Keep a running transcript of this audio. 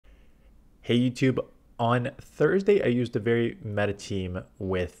Hey YouTube, on Thursday I used a very meta team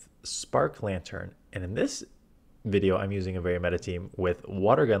with Spark Lantern, and in this video I'm using a very meta team with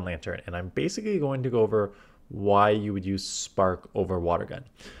Water Gun Lantern, and I'm basically going to go over why you would use Spark over Water Gun.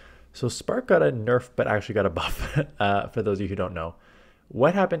 So Spark got a nerf but actually got a buff, for those of you who don't know.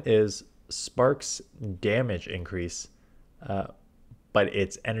 What happened is Spark's damage increased, but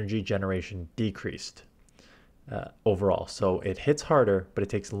its energy generation decreased. Overall. So it hits harder, but it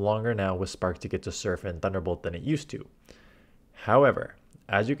takes longer now with Spark to get to Surf and Thunderbolt than it used to. However,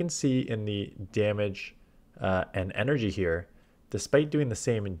 as you can see in the damage and energy here, despite doing the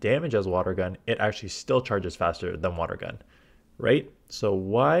same damage as Water Gun, it actually still charges faster than Water Gun, right? So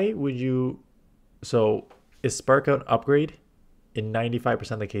why would you... So is Spark an upgrade? In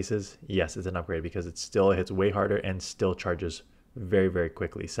 95% of the cases, yes, it's an upgrade because it still hits way harder and still charges very, very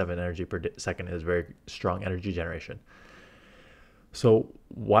quickly. 7 energy per second is very strong energy generation. So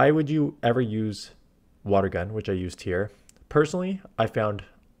why would you ever use Water Gun, which I used here? Personally, I found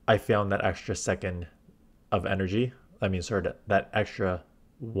that extra second of energy. I mean, sorry, that extra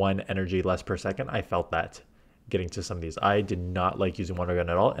 1 energy less per second. I felt that getting to some of these. I did not like using Water Gun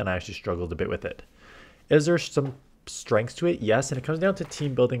at all, and I actually struggled a bit with it. Is there some strengths to it? Yes, and it comes down to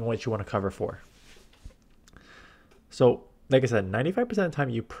team building and what you want to cover for. So like I said, 95% of the time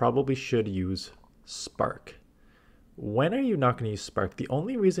you probably should use Spark. When are you not going to use Spark? The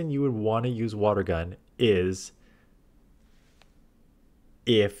only reason you would want to use Water Gun is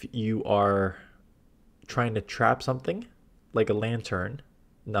if you are trying to trap something like a Lantern,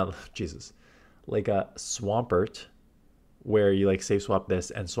 no, Jesus, like a Swampert, where you like save swap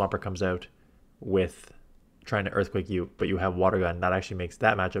this and Swampert comes out with trying to Earthquake you, but you have Water Gun. That actually makes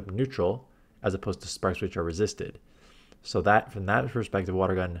that matchup neutral as opposed to Sparks, which are resisted. So that, from that perspective,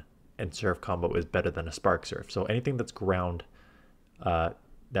 Water Gun and Surf combo is better than a Spark Surf. So anything that's ground that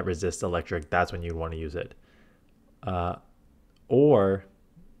resists electric, that's when you'd want to use it. Ground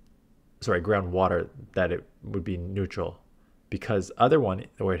water, that it would be neutral. Because other one,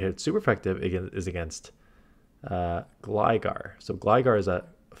 where it hits super effective, is against Gligar. So Gligar is a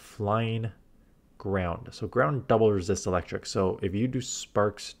flying ground. So ground double resists electric. So if you do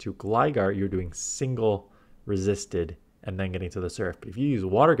Sparks to Gligar, you're doing single resisted and then getting to the Surf. But if you use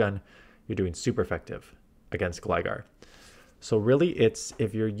Water Gun, you're doing super effective against Gligar. So really, it's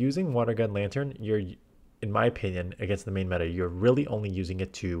if you're using Water Gun Lantern, you're, in my opinion, against the main meta, you're really only using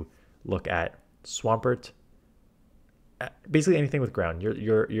it to look at Swampert, basically anything with ground.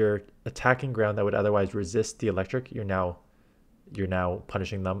 You're attacking ground that would otherwise resist the electric. You're now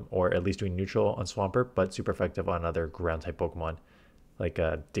punishing them, or at least doing neutral on Swampert, but super effective on other ground type Pokemon like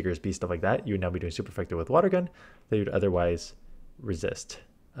Digger's Beast, stuff like that. You would now be doing super effective with Water Gun that you'd otherwise resist.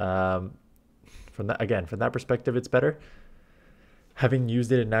 From that perspective, it's better. Having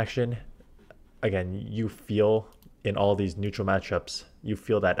used it in action, again, you feel in all these neutral matchups, you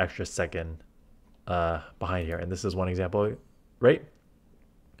feel that extra second behind here. And this is one example, right?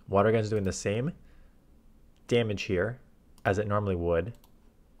 Water Gun's doing the same damage here as it normally would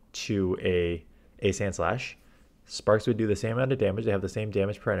to a Sandslash. Sparks would do the same amount of damage. They have the same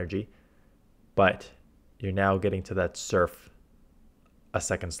damage per energy, but you're now getting to that Surf a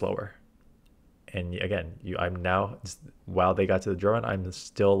second slower. And again, I'm now, while they got to the draw run, I'm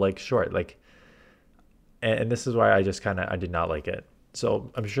still like short. Like, and this is why I did not like it. So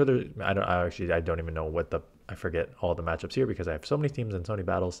I'm sure I don't even know I forget all the matchups here because I have so many teams and so many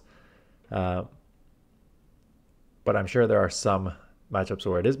battles. But I'm sure there are some matchups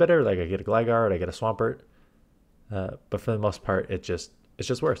where it is better. Like I get a Gligar or I get a Swampert. But for the most part, it's just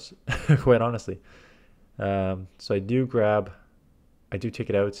worse, quite honestly. So I do take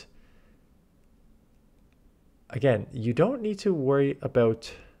it out. Again, you don't need to worry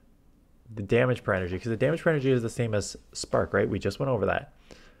about the damage per energy because the damage per energy is the same as Spark, right? We just went over that.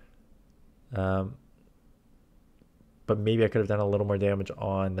 But maybe I could have done a little more damage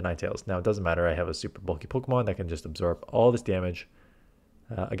on the Ninetales. Now, it doesn't matter. I have a super bulky Pokemon that can just absorb all this damage.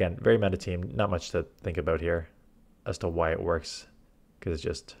 Again, very meta team. Not much to think about here as to why it works, because it's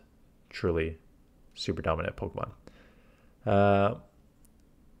just truly super dominant Pokemon.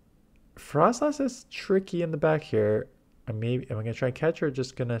 Frostlass is tricky in the back here. Am I gonna try and catch, or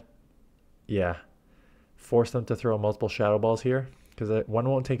just gonna, force them to throw multiple Shadow Balls here? Because one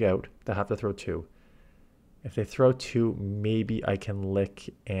won't take out. They have to throw 2. If they throw 2, maybe I can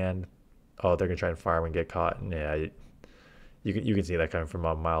lick and, oh, they're gonna try and farm and get caught. Yeah, you can see that coming from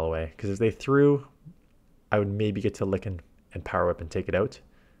a mile away. Because if they threw, I would maybe get to lick and Power Whip and take it out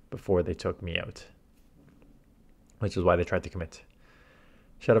before they took me out, which is why they tried to commit.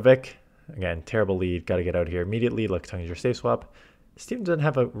 Shadow Vic, again, terrible lead. Got to get out here immediately. Lickitung is your safe swap. This team doesn't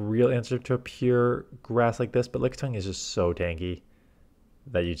have a real answer to a pure grass like this, but Lickitung is just so tanky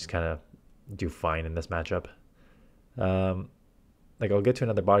that you just kind of do fine in this matchup. Like I'll get to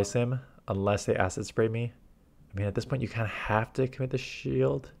another body slam unless they acid spray me. I mean, at this point, you kind of have to commit the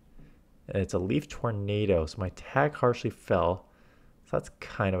shield. And it's a leaf tornado, so my tag harshly fell. So that's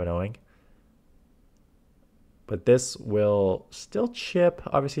kind of annoying. But this will still chip,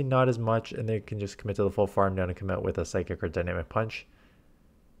 obviously not as much, and they can just commit to the full farm down and come out with a psychic or dynamic punch.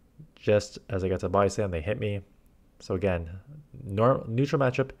 Just as I got to body slam, they hit me. So again, neutral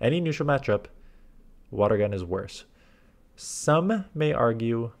matchup, any neutral matchup, water gun is worse. Some may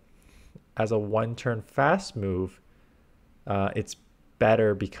argue as a one-turn fast move, it's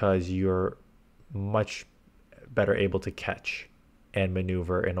better because you're much better able to catch and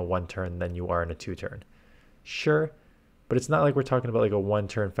maneuver in a one-turn than you are in a two-turn. Sure, but it's not like we're talking about like a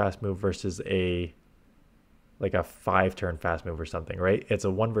one-turn fast move versus a 5-turn fast move or something, right? It's a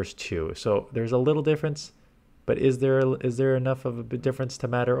 1 versus 2, so there's a little difference, but is there enough of a difference to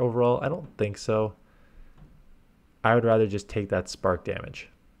matter overall? I don't think so. I would rather just take that spark damage.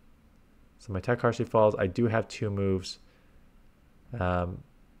 So my attack harshly falls. I do have 2 moves. I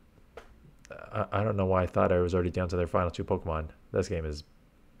don't know why I thought I was already down to their final 2 Pokemon. This game is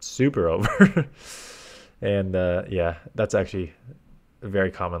super over. And yeah, that's actually a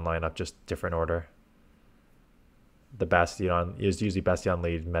very common lineup, just different order. The Bastion is usually Bastion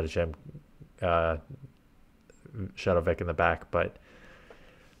Lead, Medicham, Shadow Vic in the back, but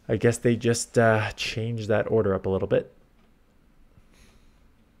I guess they just changed that order up a little bit.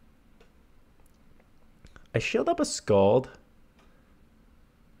 I shield up a Scald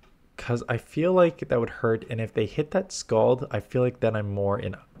because I feel like that would hurt, and if they hit that Scald, I feel like then I'm more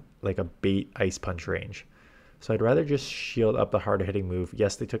in like a bait Ice Punch range. So I'd rather just shield up the harder hitting move.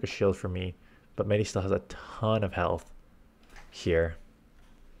 Yes, they took a shield from me, but Medi still has a ton of health here.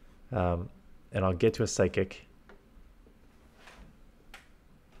 And I'll get to a Psychic.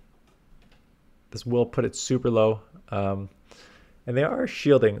 This will put it super low. And they are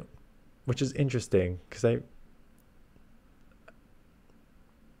shielding, which is interesting because I'm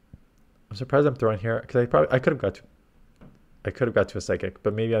surprised I'm throwing here because I could have got to a Psychic,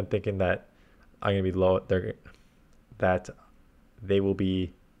 but maybe I'm thinking that I'm gonna be low. That they will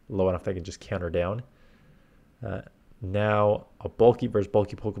be low enough that I can just counter down. Now a bulky versus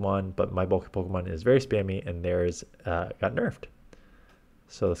bulky Pokemon, but my bulky Pokemon is very spammy, and theirs got nerfed.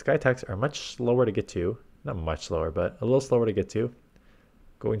 So the Sky attacks are much slower to get to. Not much slower, but a little slower to get to.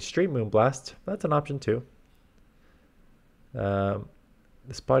 Going straight Moonblast, that's an option too.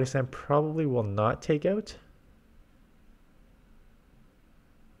 This Body Slam probably will not take out.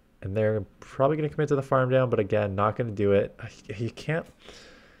 And they're probably going to commit to the farm down, but again, not going to do it. You can't.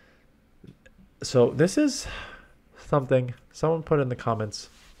 So this is something someone put in the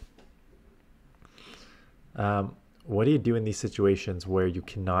comments. What do you do in these situations where you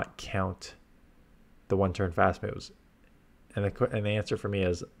cannot count the one-turn fast moves? And the answer for me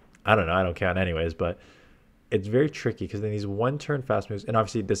is, I don't know. I don't count anyways, but it's very tricky because in these one-turn fast moves, and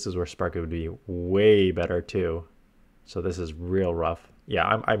obviously this is where Spark would be way better too. So this is real rough. Yeah,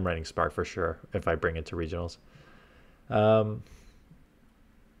 I'm running Spark for sure if I bring it to regionals.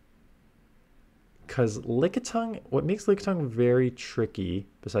 Because Lickitung, what makes Lickitung very tricky,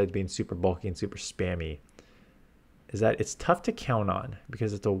 besides being super bulky and super spammy, is that it's tough to count on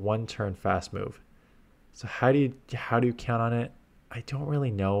because it's a one-turn fast move. So how do you count on it? I don't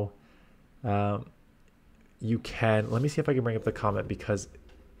really know. You can, let me see if I can bring up the comment because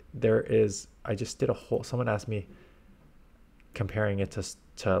there is, I just did a whole, someone asked me comparing it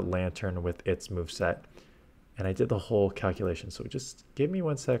to Lantern with its moveset, and I did the whole calculation. So just give me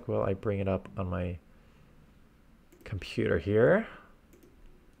 1 sec while I bring it up on my computer here.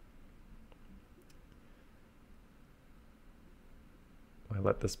 I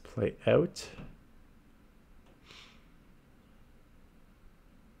let this play out.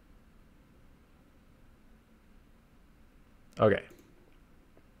 Okay.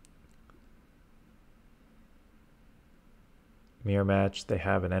 Mirror match, they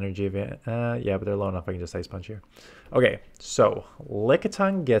have an energy event. Yeah, but they're low enough I can just Ice Punch here. Okay, so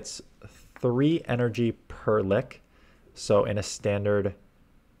Lickitung gets 3 energy per lick. So in a standard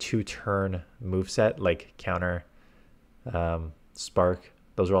 2-turn moveset, like counter, Spark,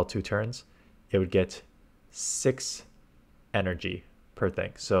 those are all 2 turns, it would get 6 energy per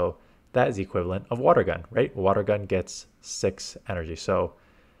thing. So that is the equivalent of Water Gun, right? Water Gun gets 6 energy. So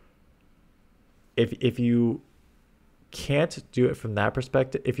if you can't do it from that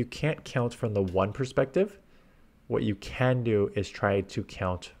perspective, if you can't count from the one perspective, what you can do is try to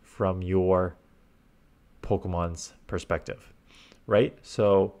count from your Pokemon's perspective, right?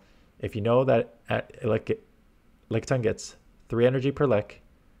 So if you know that Lickitung gets 3 energy per lick,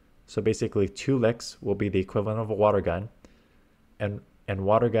 so basically 2 licks will be the equivalent of a water gun, and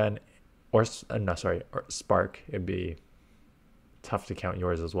water gun, or no, sorry, or spark, it'd be tough to count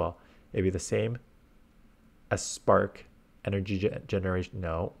yours as well. It'd be the same as spark energy generation.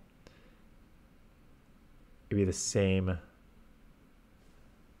 No, it'd be the same.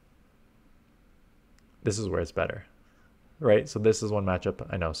 This is where it's better, right? So this is one matchup.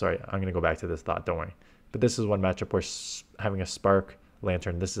 I know, sorry, I'm gonna go back to this thought, don't worry. But this is one matchup where having a spark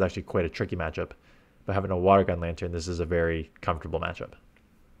lantern, this is actually quite a tricky matchup. But having a water gun lantern, this is a very comfortable matchup.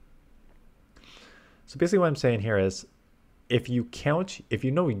 So basically what I'm saying here is, if you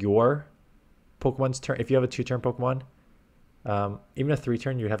know your Pokemon's turn, if you have a 2-turn Pokemon, even a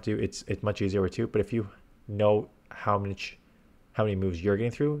 3-turn, you'd have to, it's much easier with 2, but if you know how many moves you're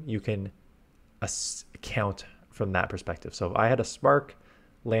getting through, you can count from that perspective. So if I had a Spark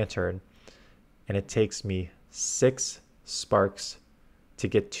Lantern and it takes me 6 sparks to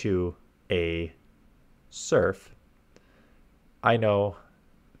get to a Surf, I know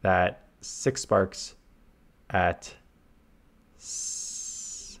that 6 sparks at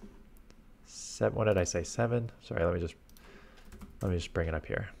 7, what did I say, 7? Sorry, let me just bring it up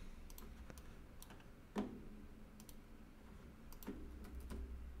here.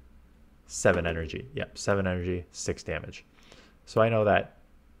 Seven energy. Yep, 7 energy, 6 damage. So I know that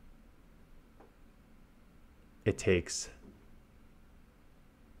it takes,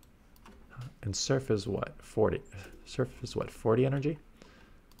 and Surf is what, 40? Surf is what, 40 energy?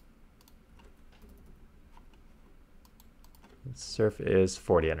 Surf is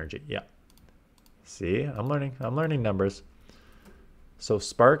 40 energy. Yeah. See, I'm learning numbers. So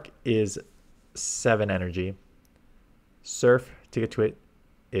Spark is 7 energy. Surf to get to it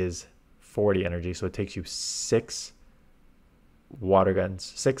is 40 energy. So it takes you 6 water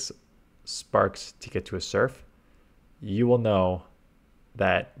guns, 6 sparks to get to a Surf. You will know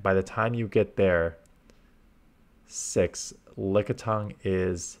that by the time you get there, 6, Lickitung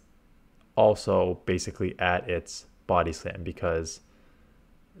is also basically at its body slam, because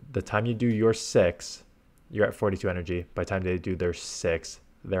the time you do your 6, you're at 42 energy. By the time they do their 6,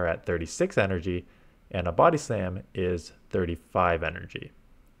 they're at 36 energy, and a body slam is 35 energy.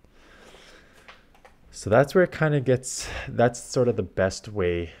 So that's where it kind of gets, that's sort of the best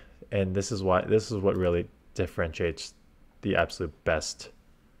way, and this is what really differentiates the absolute best.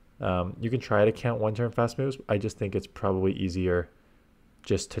 You can try to count 1-turn fast moves. I just think it's probably easier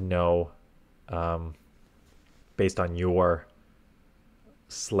just to know, based on your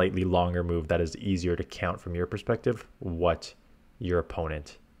slightly longer move, that is easier to count from your perspective what your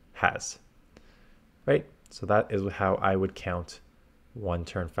opponent has, right? So that is how I would count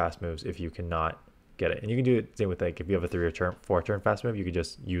 1-turn fast moves if you cannot get it. And you can do it same with, like, if you have a 3 or 4-turn fast move, you could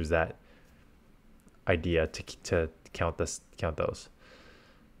just use that idea to count those.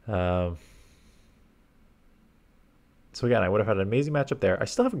 So again, I would have had an amazing matchup there. I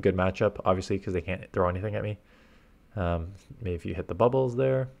still have a good matchup, obviously, because they can't throw anything at me. Maybe if you hit the bubbles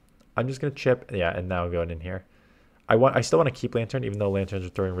there. I'm just gonna chip, yeah, and now going in here. I still want to keep Lantern, even though Lanterns are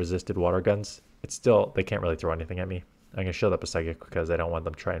throwing resisted water guns. It's still, they can't really throw anything at me. I'm gonna shield up a Psychic because I don't want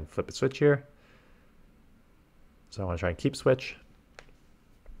them to try and flip a switch here. So I want to try and keep switch.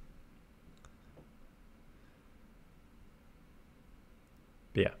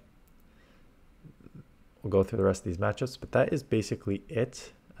 But yeah, we'll go through the rest of these matchups, but that is basically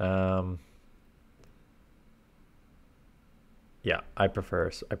it. Yeah, I prefer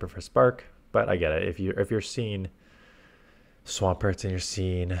Spark, but I get it. If you're seeing Swamperts and you're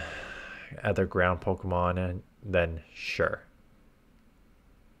seeing other ground Pokemon, and then sure,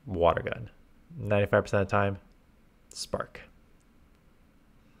 Water Gun. 95% of the time, Spark.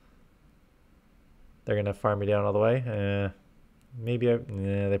 They're gonna farm me down all the way. Maybe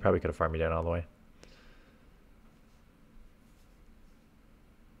they probably could have farmed me down all the way.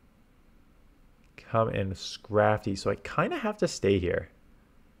 Come in Scrafty, so I kind of have to stay here.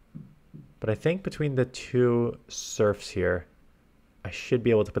 But I think between the 2 Surfs here, I should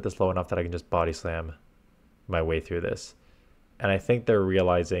be able to put this low enough that I can just body slam my way through this. And I think they're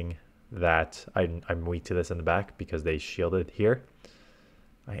realizing that I'm weak to this in the back because they shielded here.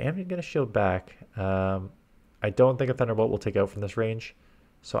 I am going to shield back. I don't think a Thunderbolt will take out from this range,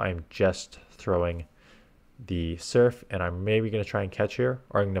 so I'm just throwing the Surf, and I'm maybe going to try and catch here,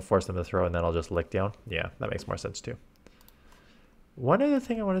 or I'm going to force them to throw, and then I'll just lick down. Yeah, that makes more sense too. One other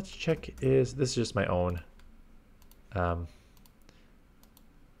thing I wanted to check is, this is just my own.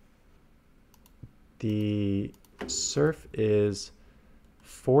 The Surf is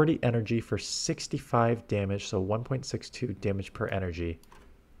 40 energy for 65 damage, so 1.62 damage per energy.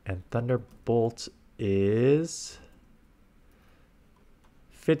 And Thunderbolt is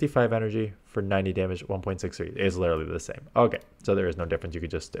 55 energy for 90 damage, 1.63. It's literally the same. Okay, so there is no difference. You could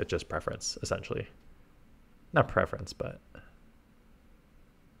just adjust preference, essentially. Not preference, but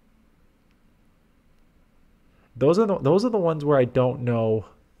those are the ones where I don't know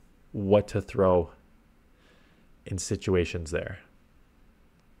what to throw in situations there.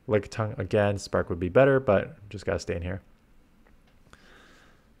 Lickitung, again, Spark would be better, but just gotta stay in here.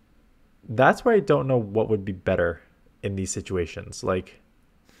 That's where I don't know what would be better in these situations. Like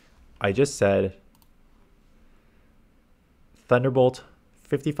I just said, Thunderbolt,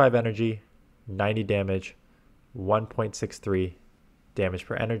 55 energy, 90 damage, 1.63 damage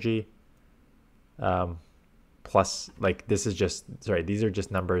per energy. Plus, like, this is just, sorry, these are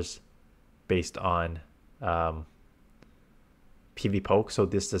just numbers based on PV Poke, so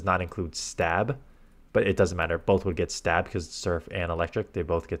this does not include Stab, but it doesn't matter. Both would get Stab because Surf and Electric, they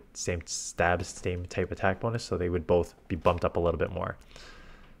both get same Stab, same type attack bonus, so they would both be bumped up a little bit more.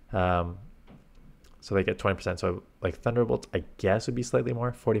 So they get 20%. So like Thunderbolt, I guess, would be slightly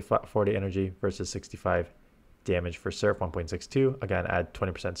more, 40 energy versus 65 damage for Surf, 1.62. Again, add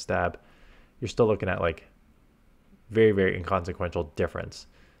 20% Stab. You're still looking at like very, very inconsequential difference.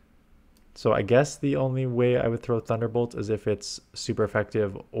 So I guess the only way I would throw Thunderbolt is if it's super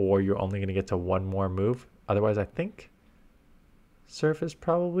effective or you're only going to get to one more move. Otherwise, I think Surf is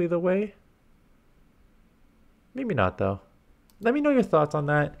probably the way. Maybe not, though. Let me know your thoughts on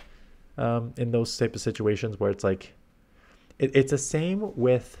that in those type of situations where it's like... It's the same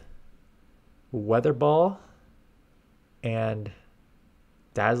with Weather Ball and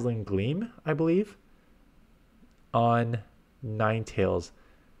Dazzling Gleam, I believe, on Ninetales,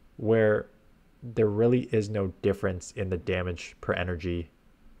 where there really is no difference in the damage per energy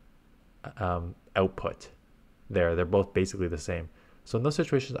output there. They're both basically the same. So in those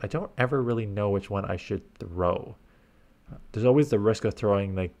situations, I don't ever really know which one I should throw. There's always the risk of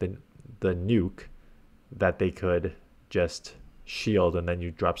throwing like the nuke that they could just shield and then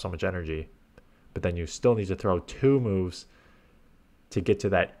you drop so much energy. But then you still need to throw two moves to get to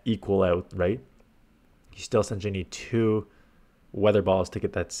that equal out, right? You still essentially need two Weather Balls to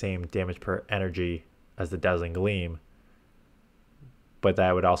get that same damage per energy as the Dazzling Gleam, but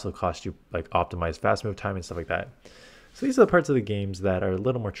that would also cost you like optimized fast move time and stuff like that. So these are the parts of the games that are a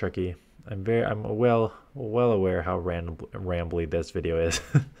little more tricky. I'm well aware how rambly this video is.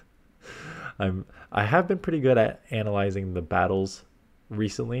 I have been pretty good at analyzing the battles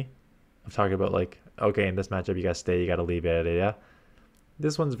recently. I'm talking about like, okay, in this matchup you gotta stay, you gotta leave it, yeah.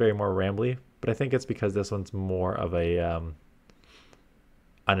 This one's very more rambly, but I think it's because this one's more of a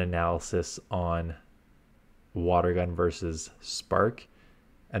an analysis on Water Gun versus Spark,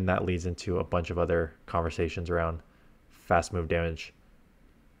 and that leads into a bunch of other conversations around fast move damage,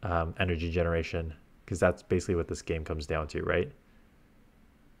 energy generation, because that's basically what this game comes down to, right?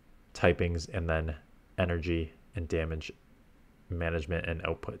 Typings and then energy and damage management and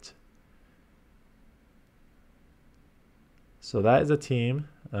output. So that is a team.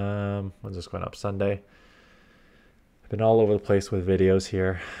 When's this going up? Sunday. I've been all over the place with videos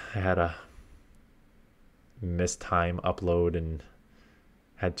here. I had a missed time upload and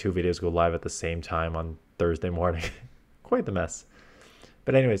had two videos go live at the same time on Thursday morning. Quite the mess.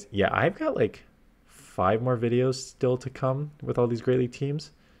 But anyways, yeah, I've got like 5 more videos still to come with all these Great League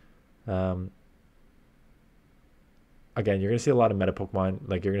teams. Again, you're going to see a lot of meta Pokemon.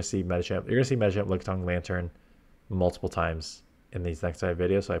 Like you're going to see Medicham. You're going to see Medicham, Lickitung, Lantern multiple times in these next 5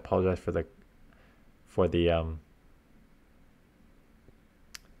 videos. So I apologize for the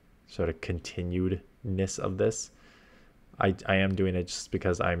sort of continuedness of this. I am doing it just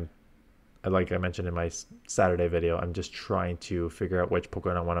because like I mentioned in my Saturday video, I'm just trying to figure out which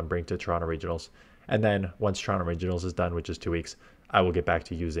Pokemon I want to bring to Toronto Regionals. And then once Toronto Regionals is done, which is 2 weeks, I will get back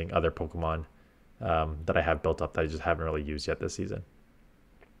to using other Pokemon that I have built up that I just haven't really used yet this season.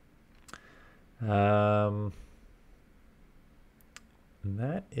 And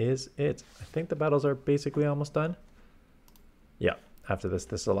that is it. I think the battles are basically almost done. Yeah, after this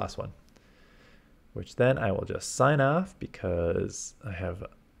is the last one. Which then I will just sign off because I have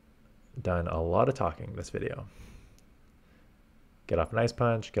done a lot of talking this video. Get off an Ice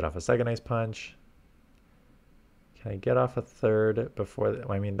Punch, get off a second Ice Punch. Can I get off a third before?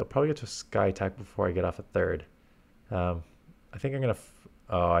 I mean, they'll probably get to Sky Attack before I get off a third. I think I'm going to...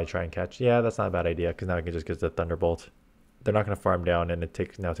 Oh, I try and catch. Yeah, that's not a bad idea because now I can just get the Thunderbolt. They're not going to farm down and it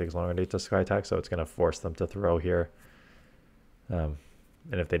takes longer to get to Sky Attack, so it's going to force them to throw here. And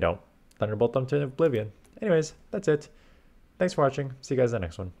if they don't, Thunderbolt them to Oblivion. Anyways, that's it. thanks for watching. See you guys in the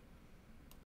next one.